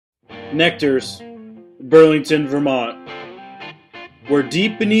Nectars, Burlington, Vermont, where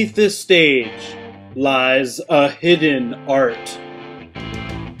deep beneath this stage lies a hidden art.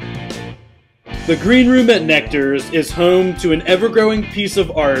 The green room at Nectars is home to an ever-growing piece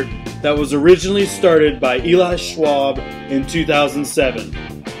of art that was originally started by Eli Schwab in 2007.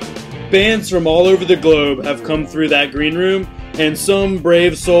 Bands from all over the globe have come through that green room, and some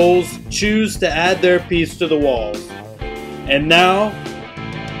brave souls choose to add their piece to the walls. And now,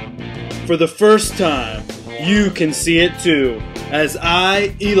 for the first time, you can see it too, as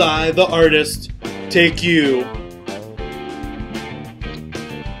I, Eli the artist, take you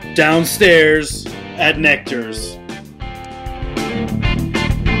downstairs at Nectars.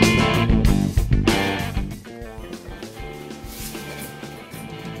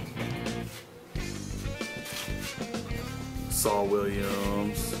 Saul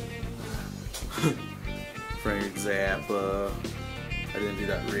Williams, Frank Zappa. I didn't do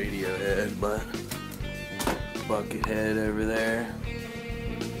that Radiohead, but Buckethead over there.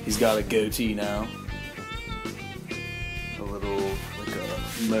 He's got a goatee now. A little, like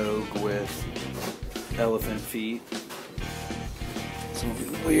a moke with elephant feet. Some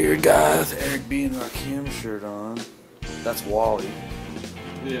weird guy with Eric B. and Rakim shirt on. That's Wally.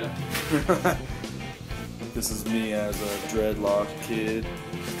 Yeah. This is me as a dreadlock kid.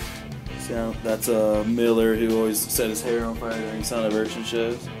 So that's a Miller who always set his hair on fire during Sound of Urchin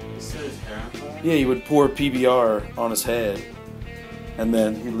shows. He set his hair on fire? Yeah, he would pour PBR on his head, and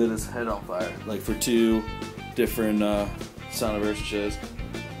then he lit his head on fire, like for 2 different Sound of Urchin shows.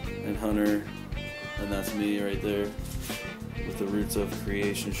 And Hunter, and that's me right there with the Roots of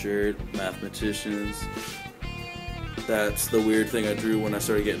Creation shirt, Mathematicians. That's the weird thing I drew when I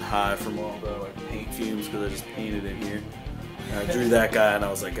started getting high from all the like paint fumes, because I just painted in here. And I drew that guy and I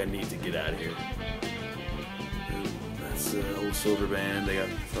was like, I need to get out of here. And that's the old Silver Band. They got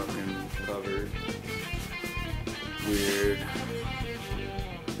fucking covered. Weird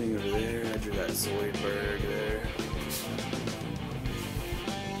thing over there. I drew that Zoidberg there.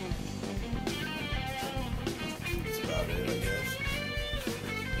 That's about it, I guess.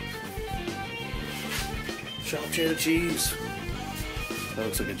 Chopped cheddar cheese. That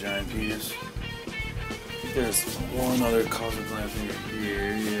looks like a giant penis. There's one other cosmic lamp finger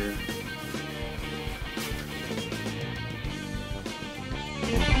here, yeah.